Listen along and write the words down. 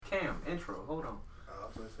intro. Hold on.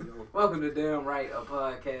 Welcome to Damn Right, a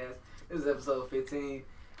podcast. This is episode 15.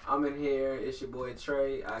 I'm in here. It's your boy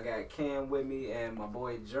Trey. I got Cam with me, and my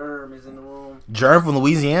boy Germ is in the room. Germ from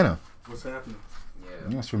Louisiana. What's happening? Yeah.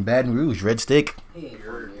 That's from Baton Rouge. Red Stick. He ain't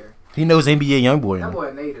from here. He knows NBA Youngboy. That boy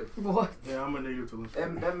a native. What? Yeah, I'm a native to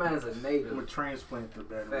Louisiana. That man's a native. I'm a transplant to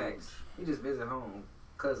Baton Rouge. Facts. He just visit home.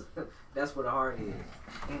 Because that's where the heart is.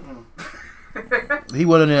 He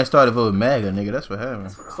wasn't there and started voting MAGA, nigga. That's what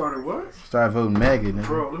happened. Started what? Started voting MAGA, nigga.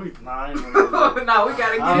 Bro, let me... Nah, I ain't No, we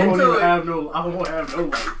gotta get I don't into even it. have no... I don't have no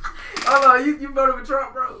life. Hold on, you voted for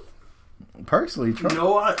Trump, bro? Personally, Trump.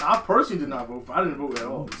 No, I personally did not vote for... I didn't vote at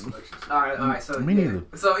all this election. Alright, so... Me neither.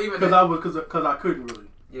 So even... Because I couldn't really.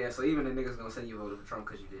 Yeah, so even the niggas gonna say you voted for Trump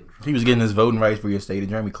because you didn't. He was getting his voting rights for your state. And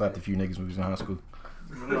Jeremy clapped a few niggas when he was in high school.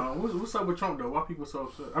 No, what's up with Trump, though? Why people so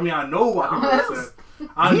upset? I mean, I know why people are upset. He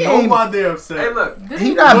I know ain't- why they're upset. Hey, look.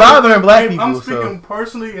 He not bothering black I'm people, speaking so...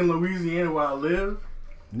 personally in Louisiana where I live.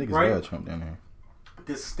 Niggas right? love Trump down there.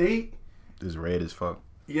 The state... This red as fuck.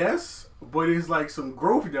 Yes, but it's like some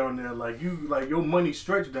growth down there. Like your money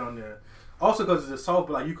stretched down there. Also because it's the South,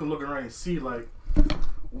 but like you can look around and see like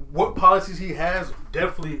what policies he has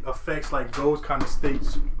definitely affects like those kind of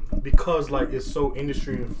states because like it's so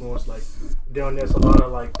industry influenced. Like down there's a lot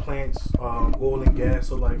of like plants, oil and gas.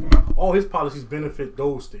 So like all his policies benefit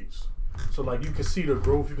those states. So like you can see the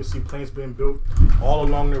growth. You can see plants being built all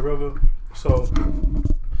along the river. So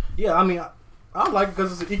yeah, I mean. I like it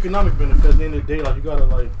because it's an economic benefit. At the end of the day, like you gotta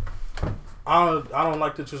like, I don't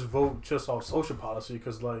like to just vote just off social policy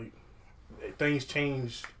because like things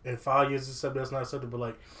change in 5 years. Except that's not acceptable. But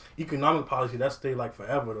like economic policy, that stay like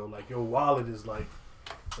forever though. Like your wallet is like,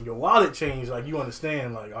 when your wallet changed, like you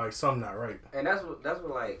understand like all right, something not right. And that's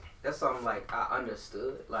something like I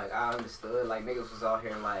understood. Like niggas was out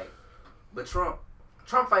here like, but Trump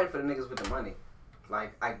fighting for the niggas with the money.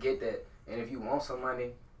 Like I get that, and if you want some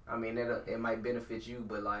money. I mean, it might benefit you,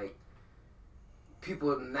 but like,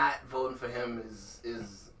 people not voting for him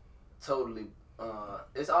is totally.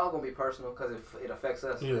 It's all gonna be personal because it affects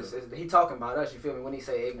us. Yeah. He talking about us. You feel me? When he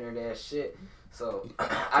say ignorant ass shit, so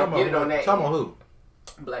I get it on that. Talking about who?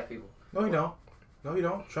 Black people. No, he don't. No, he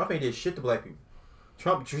don't. Trump ain't did shit to black people.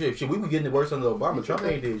 Trump, shit, we were getting it worse under Obama. Trump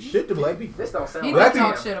ain't did shit to black people. This don't sound. He like did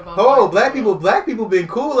talk shit about. Oh, black people been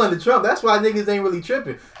cool under Trump. That's why niggas ain't really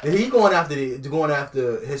tripping. And he going after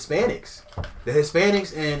Hispanics. The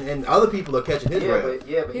Hispanics and other people are catching his wrath.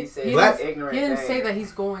 But he said ignorant. He didn't thing. say that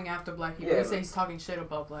he's going after black people. Yeah, He said he's talking shit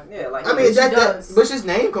about black people. Yeah, like I mean, that does. but it's just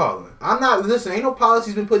name calling. I'm not listen. Ain't no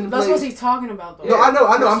policies been put in That's place. what he's talking about, though. No, I know.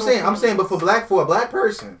 That's I'm saying, but for a black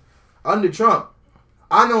person under Trump,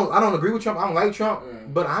 I don't agree with Trump. I don't like Trump,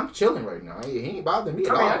 but I'm chilling right now. He ain't bothering me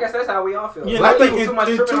at all. I guess that's how we all feel. Yeah, Black I think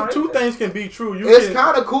people two things can be true. It's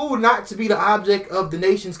kind of cool not to be the object of the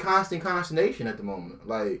nation's constant consternation at the moment.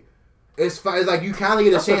 Like, it's like you kind of get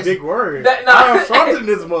a That's chance. a big word. That- I am something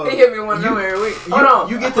this month. He hit me one of them every week. Hold on.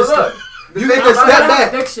 You get to Look, you get to step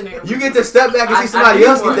back. Dictionary. You get to step back and see I somebody need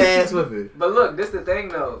else one. get their ass with it. But look, this the thing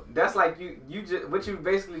though. That's like you just what you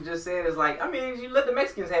basically just said is like, I mean, you let the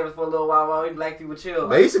Mexicans have it for a little while we black people chill.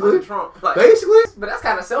 Like, Basically. under Trump. Like, Basically, but that's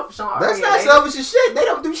kind of selfish on our that's end, not ain't it? selfish as shit. They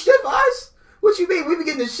don't do shit for us. What you mean? We be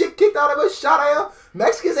getting the shit kicked out of us, shot at.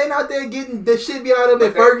 Mexicans ain't out there getting the shit beat out of them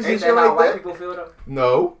in Ferguson and shit how like white that. people feel though?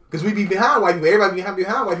 No, because we be behind white people. Everybody be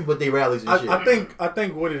behind white people at their rallies and shit. I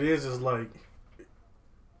think what it is like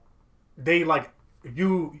they like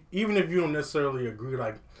you even if you don't necessarily agree,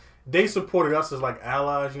 like they supported us as like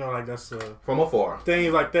allies. You know, like that's From afar.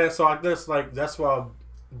 things like that. So I guess like that's why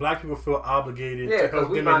black people feel obligated Yeah, to 'cause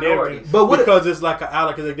help we them in minorities. everything. But what because it's like an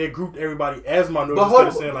ally, because they grouped everybody as minorities But hold instead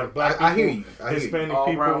of on. saying like black people, I hear you. I hear you. Hispanic All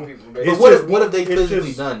people. brown people, But basically. what have they it's physically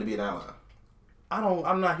just- done to be an ally?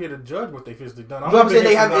 I'm not here to judge what they physically done. But I'm saying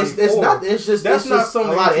they have. It's not. not. It's just. That's It's not just a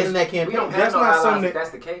something lot of that internet We don't campaigns. have That's no not allies something if that- that's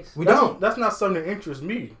the case. We don't. That's not something that interests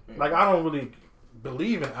me. Like I don't really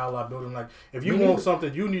believe in ally building. Like if you Me want neither.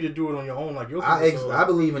 something, you need to do it on your own. Like your I people.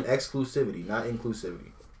 believe in exclusivity, not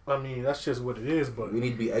inclusivity. I mean, that's just what it is. But We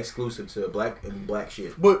need to be exclusive to black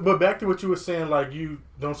shit. but back to what you were saying, like you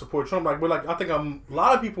don't support Trump. Like, but like I think a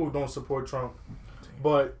lot of people don't support Trump.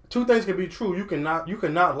 But two things can be true. You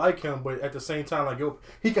cannot like him, but at the same time, like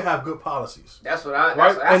he can have good policies. That's what I.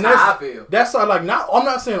 Right? That's how I feel. That's how, like not. I'm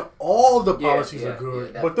not saying all the Yeah, policies yeah, are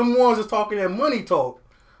good, yeah, but the ones that's talking that money talk,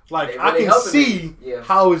 like They I really can helping see me. Yeah.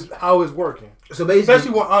 how it's working. So basically,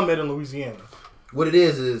 Especially where I'm at in Louisiana. what it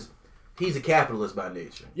is he's a capitalist by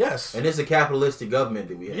nature, Yes. and it's a capitalistic government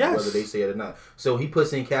that we have, Yes. whether they say it or not. So he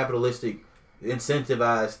puts in capitalistic,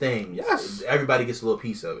 incentivized things. Yes. Everybody gets a little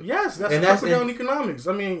piece of it. Yes, that's And trickle that's- down economics.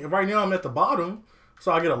 I mean, right now I'm at the bottom,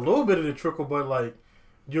 so I get a little bit of the trickle, but like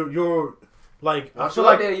you're like I Once feel you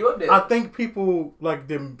up like there, you up there. I think people like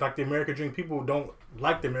the American dream. People don't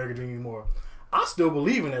like the American dream anymore. I still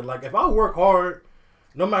believe in it. Like if I work hard,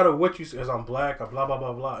 no matter what you say, as I'm black or blah blah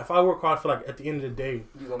blah blah. If I work hard, I feel like at the end of the day,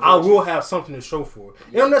 I will have something to show for it.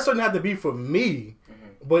 It don't necessarily have to be for me,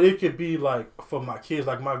 but it could be like for my kids.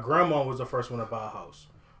 Like my grandma was the first one to buy a house.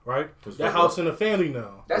 Right, that house in the family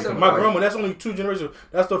now. That's my grandma. That's only 2 generations.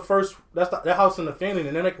 That's the first. That house in the family,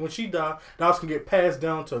 and then when she died, the house can get passed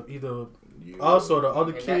down to either us or the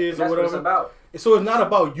other kids or whatever. What it's about. So it's not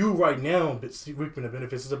about you right now reaping the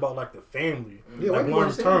benefits. It's about like the family, like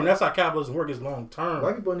long term. That's how capitalism works. Is long term.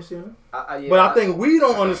 White people understand that. But I think we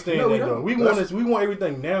don't understand No, we that though. don't. We want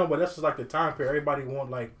everything now, but that's just like the time period. Everybody want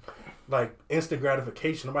like instant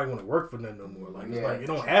gratification. Nobody want to work for nothing no more. Like it's like it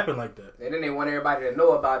don't happen like that. And then they want everybody to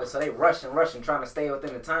know about it, so they rushing, trying to stay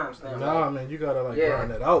within the time stamp. Nah, man, you gotta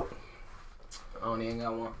grind that out. I don't even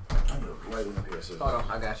got one. Wait a minute, sis. Hold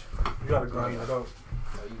on, I got you. You gotta grind that out.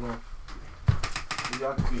 Oh, you going?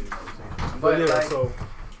 Y'all confused. But yeah, like, so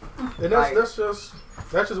and that's just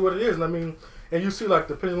what it is. And I mean, and you see like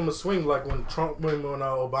the pendulum will swing. Like when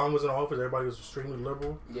Obama was in office, everybody was extremely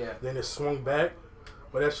liberal. Yeah. Then it swung back.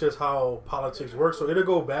 But that's just how politics works. So it'll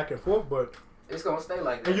go back and forth, but it's gonna stay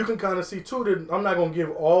like that. and you can kind of see too that I'm not gonna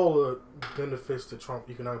give all the benefits to Trump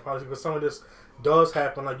economic policy, because some of this does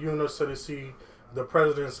happen. Like you don't necessarily see the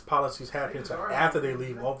president's policies happen until after they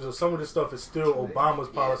leave office. So some of this stuff is still Obama's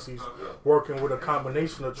policies working with a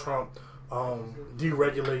combination of Trump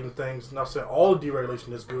deregulating things. And I'm saying all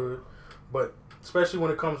deregulation is good, but especially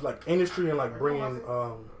when it comes to like industry and like bringing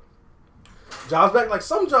jobs back. Like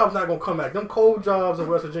some jobs not gonna come back. Them coal jobs in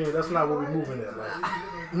West Virginia, that's not what we're moving at. Like,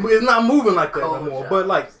 it's not moving like that no more. But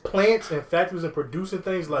like plants and factories and producing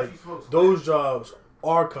things, like those jobs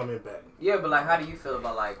are coming back. Yeah, but like, how do you feel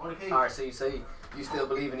about like? All right, so you say you still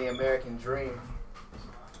believe in the American dream,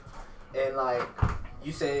 and like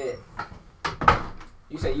you said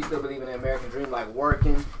you still believe in the American dream, like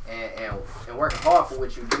working and working hard for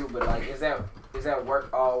what you do. But like, is that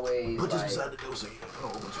work always? Put this like, beside the door so you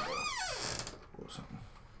don't know something.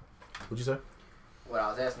 What'd you say? What I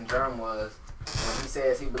was asking Jerm was, when he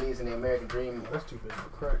says he believes in the American dream, That's too big for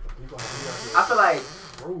crack. I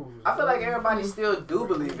feel like everybody still do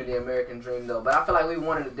believe in the American dream though, but I feel like we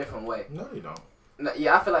want it a different way. No, you don't. No,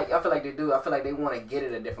 yeah, I feel like they do. I feel like they want to get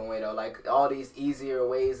it a different way though, like all these easier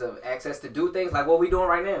ways of access to do things, like what we doing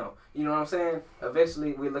right now. You know what I'm saying?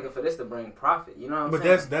 Eventually, we're looking for this to bring profit. You know what I'm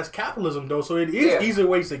saying? But that's capitalism though, so it is easier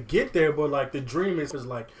ways to get there. But like the dream is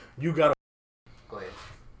like you gotta. Go ahead.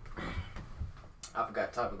 I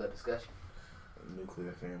forgot the topic of discussion.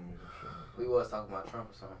 Nuclear families and shit. We was talking about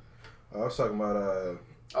Trump or something. I was talking about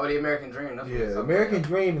the American dream. That's what we was talking American about.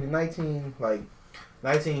 dream in the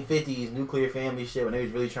 1950s nuclear family shit, when they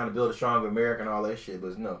was really trying to build a stronger America and all that shit.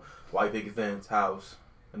 But no, white picket fence, house,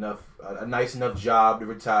 a nice enough job to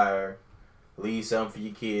retire, leave something for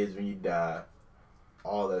your kids when you die,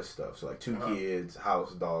 all that stuff. So like 2 kids,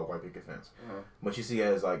 house, dog, white picket fence. But you see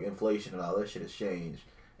as like inflation and all that shit has changed,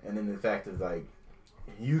 and then the fact of like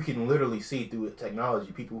you can literally see through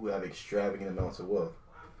technology people who have extravagant amounts of wealth.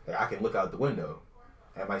 Like I can look out the window,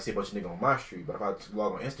 and I might see a bunch of niggas on my street, but if I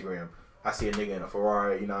log on Instagram, I see a nigga in a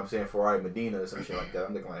Ferrari, you know what I'm saying, Ferrari Medina or some shit like that.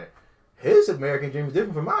 I'm looking like, his American dream is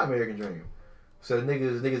different from my American dream. So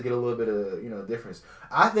niggas get a little bit of, difference.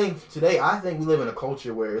 I think we live in a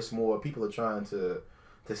culture where it's more people are trying to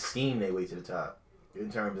scheme their way to the top.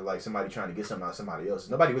 In terms of like somebody trying to get something out of somebody else.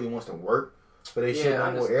 Nobody really wants to work for their shit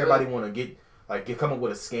no more. Everybody want to come up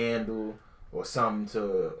with a scandal or something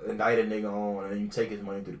to indict a nigga on, and then you take his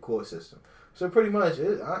money through the court system. So pretty much,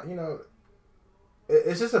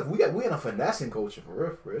 it's just we in a finessing culture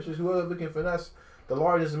for real. It's just whoever can finesse the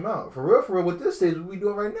largest amount. For real, what this is, what we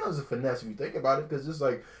doing right now is a finesse if you think about it, because it's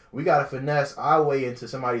like we gotta finesse our way into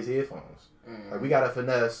somebody's headphones. Like we gotta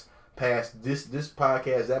finesse past this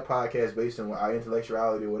podcast, that podcast, based on our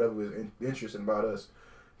intellectuality or whatever was interesting about us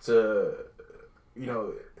to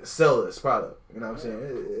sell this product. You know what I'm saying?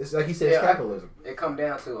 It's like he said, it's capitalism. It come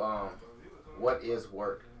down to what is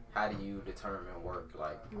work? How do you determine work?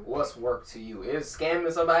 Like, what's work to you? Is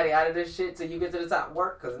scamming somebody out of this shit till you get to the top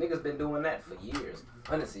work? Because niggas been doing that for years.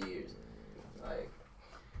 Hundreds of years. Like,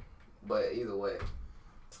 but either way.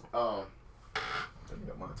 I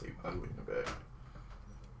got my tape ugly in the back.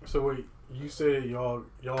 So wait, you said y'all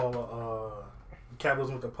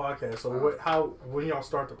capitalism with the podcast. So when y'all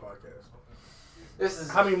start the podcast? This is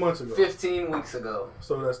how many months ago? 15 weeks ago.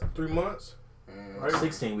 So that's 3 months? Right?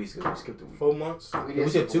 16 weeks ago, we skipped a week. 4 months? We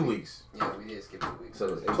skipped 2 weeks. Yeah, we did skip 2 weeks.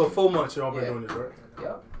 So 4 months y'all been doing this, right?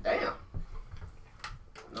 Yep. Damn.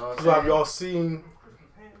 So have y'all seen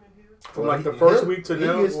From like the first week to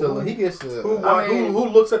now. He gets to. Who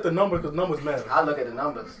looks at the number because numbers matter? I look at the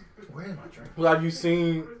numbers. Where is my drink? Well, have you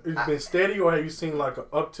seen it's been steady or have you seen like an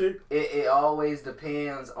uptick? It always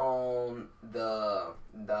depends on the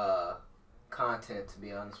content, to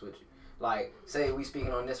be honest with you. Like, say we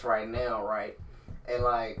speaking on this right now, right? And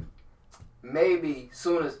like maybe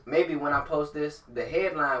when I post this, the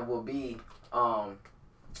headline will be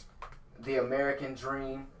the American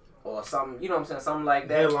Dream or something, you know what I'm saying, something like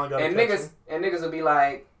that. And niggas will be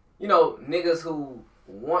like, you know, niggas who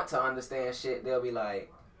want to understand shit, they'll be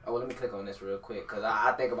like, oh, well, let me click on this real quick because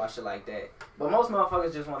I think about shit like that. But most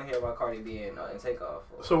motherfuckers just want to hear about Cardi B and Takeoff.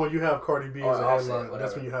 So when you have Cardi B as a headline, Offset,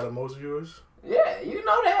 that's when you had the most viewers? Yeah, you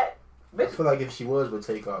know that. I feel like if she was with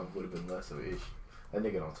Takeoff, it would have been less of an issue. That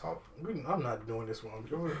nigga don't talk. I'm not doing this one.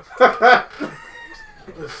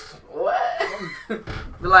 What?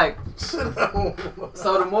 Like, so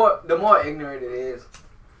the more ignorant it is,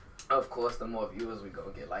 of course, the more viewers we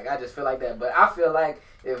gonna get. Like, I just feel like that. But I feel like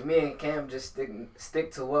if me and Cam just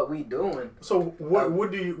stick to what we doing. So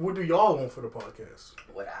what do y'all want for the podcast?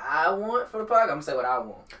 What I want for the podcast, I'm gonna say what I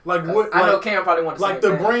want. Like what? I know Cam probably want to like say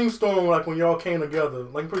the brainstorm, like when y'all came together.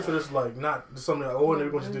 Like I'm pretty sure this is like not something like we're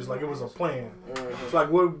going to do this. Like it was a plan. Mm-hmm. It's like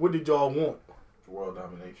what did y'all want? World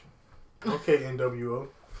domination. Okay, NWO.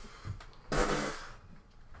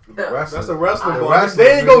 That's a wrestling The ball. wrestlers,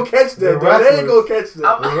 They ain't gonna catch that. They ain't gonna catch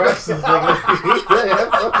that. The wrestlers, nigga. I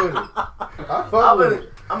fuck with it. I fuck with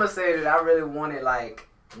it. I'm gonna say that I really wanted, like,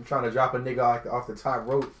 I'm trying to drop a nigga off the top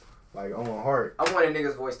rope, like on my heart. I wanted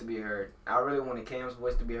niggas' voice to be heard. I really wanted Cam's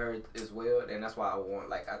voice to be heard as well, and that's why I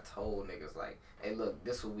told niggas, like, hey, look,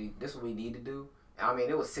 this what we need to do. I mean,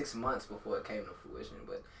 it was 6 months before it came to fruition,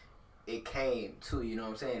 but it came too, you know what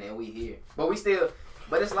I'm saying? And we here, but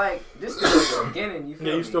it's like this still the beginning. You feel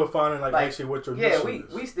me? You still finding like actually what your mission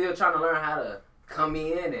is. we still trying to learn how to come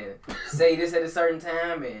in and say this at a certain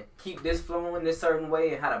time and keep this flowing this certain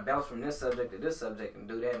way and how to bounce from this subject to this subject and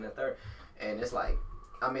do that and the third. And it's like,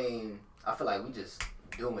 I mean, I feel like we just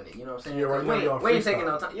doing it. You know what I'm saying? Yeah, right now we ain't taking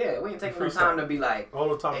no time. Yeah, we ain't taking no time to be like, all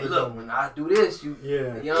the time. hey, look, when I do this, you know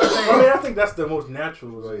what I'm saying? I mean, I think that's the most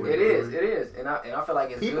natural. It is, and I feel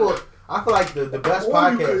like it's people. Good. I feel like the best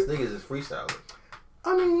podcast niggas is freestyling.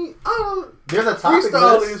 I mean, there's a topic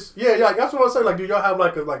freestyle list. Yeah, that's what I say. Like, do y'all have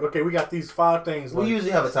like okay, we got these 5 things. We like,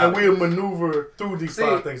 usually have a topic, and we'll maneuver through these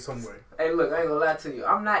 5 things some way. Hey, look, I ain't gonna lie to you.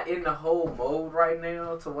 I'm not in the whole mode right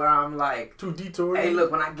now to where I'm like too detoured. Hey,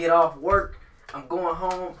 look, when I get off work, I'm going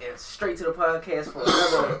home and straight to the podcast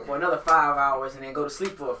for another 5 hours, and then go to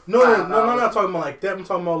sleep for 5 hours. No, I'm not talking about like that. I'm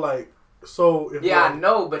talking about like. So if I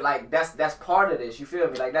know, but like that's part of this. You feel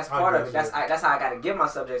me? Like that's part of it. That's how I gotta get my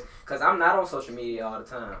subjects, because I'm not on social media all the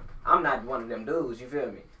time. I'm not one of them dudes. You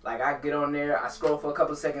feel me? Like I get on there, I scroll for a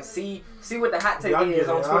couple of seconds, see what the hot take is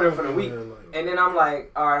on Twitter for the week, and then I'm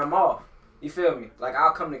like, all right, I'm off. You feel me? Like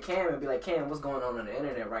I'll come to Cam and be like, Cam, what's going on the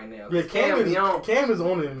internet right now? Yeah, Cam is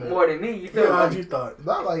on the internet more than me. You feel me? You thought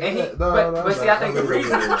not like and that. But see, I think the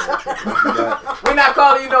reason we're not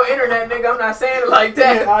calling you no internet nigga. I'm not saying it like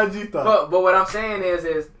that. Yeah, IG thought. But what I'm saying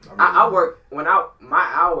is I work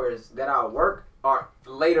my hours that I work are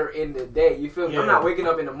later in the day. You feel me? Yeah. I'm not waking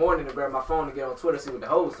up in the morning to grab my phone to get on Twitter see what the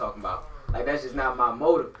hoes talking about. Like that's just not my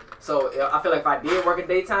motive. So I feel like if I did work a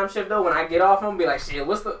daytime shift though, when I get off, I'm gonna be like, shit,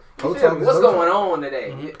 what's going on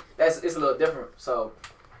today? Mm-hmm. It's a little different. So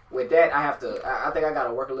with that, I think I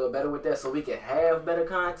gotta work a little better with that so we can have better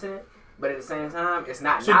content. But at the same time, it's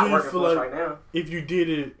not working for us right now. If you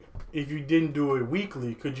didn't do it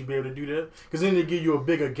weekly, could you be able to do that? Because then they give you a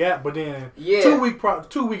bigger gap. But then 2 week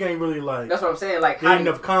ain't really like. That's what I'm saying. Like ain't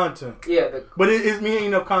enough content. Yeah. But it ain't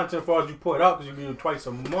enough content for as you put it out, because you do it twice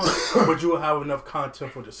a month. But you will have enough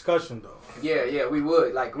content for discussion though. Yeah, we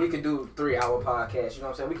would. Like we could do 3-hour podcasts. You know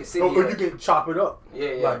what I'm saying? We could sit here. Or you can chop it up.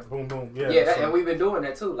 Yeah. Like boom, boom. Yeah. And we've been doing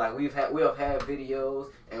that too. Like we'll have videos,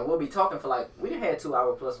 and we'll be talking for like we had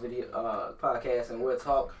 2-hour plus video podcasts, and we'll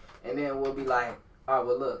talk, and then we'll be like, all right,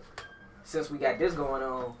 well look, since we got this going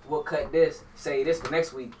on, we'll cut this, say this for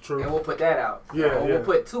next week, and we'll put that out. We'll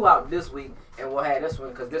put 2 out this week, and we'll have this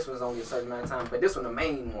one because this one's only a certain amount of time, but this one the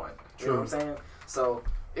main one. You know what I'm saying? So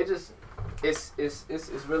it just it's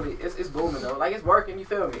really booming though. Like it's working. You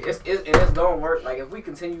feel me? It's gonna work. Like if we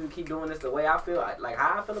continue to keep doing this the way I feel, like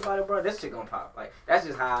how I feel about it, bro, this shit gonna pop. Like that's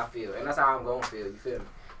just how I feel, and that's how I'm gonna feel. You feel me?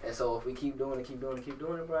 And so if we keep doing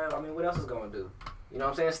it, bro, I mean, what else is gonna do? You know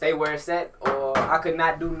what I'm saying? Stay where it's at, or I could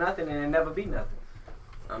not do nothing and it never be nothing.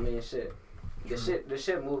 I mean, shit. The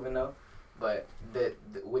shit moving though. But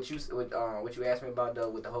what you asked me about though,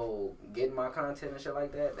 with the whole getting my content and shit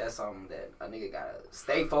like that, that's something that a nigga gotta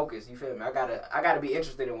stay focused. You feel me? I gotta be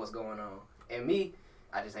interested in what's going on. And me,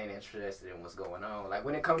 I just ain't interested in what's going on. Like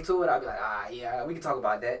when it comes to it, I'll be like, yeah, we can talk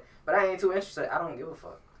about that. But I ain't too interested. I don't give a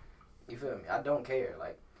fuck. You feel me? I don't care.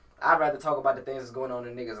 Like I'd rather talk about the things that's going on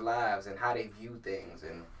in niggas' lives and how they view things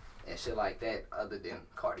and shit like that, other than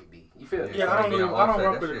Cardi B. You feel me? Yeah, I don't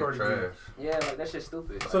rock with the Cardi B. Yeah, like that shit's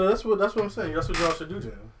stupid. So that's what I'm saying. That's what y'all should do,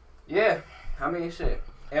 Jim. Yeah, I mean shit.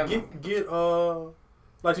 Get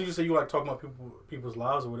like you just say, you like talking about people's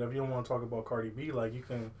lives or whatever. You don't want to talk about Cardi B. Like you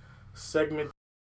can segment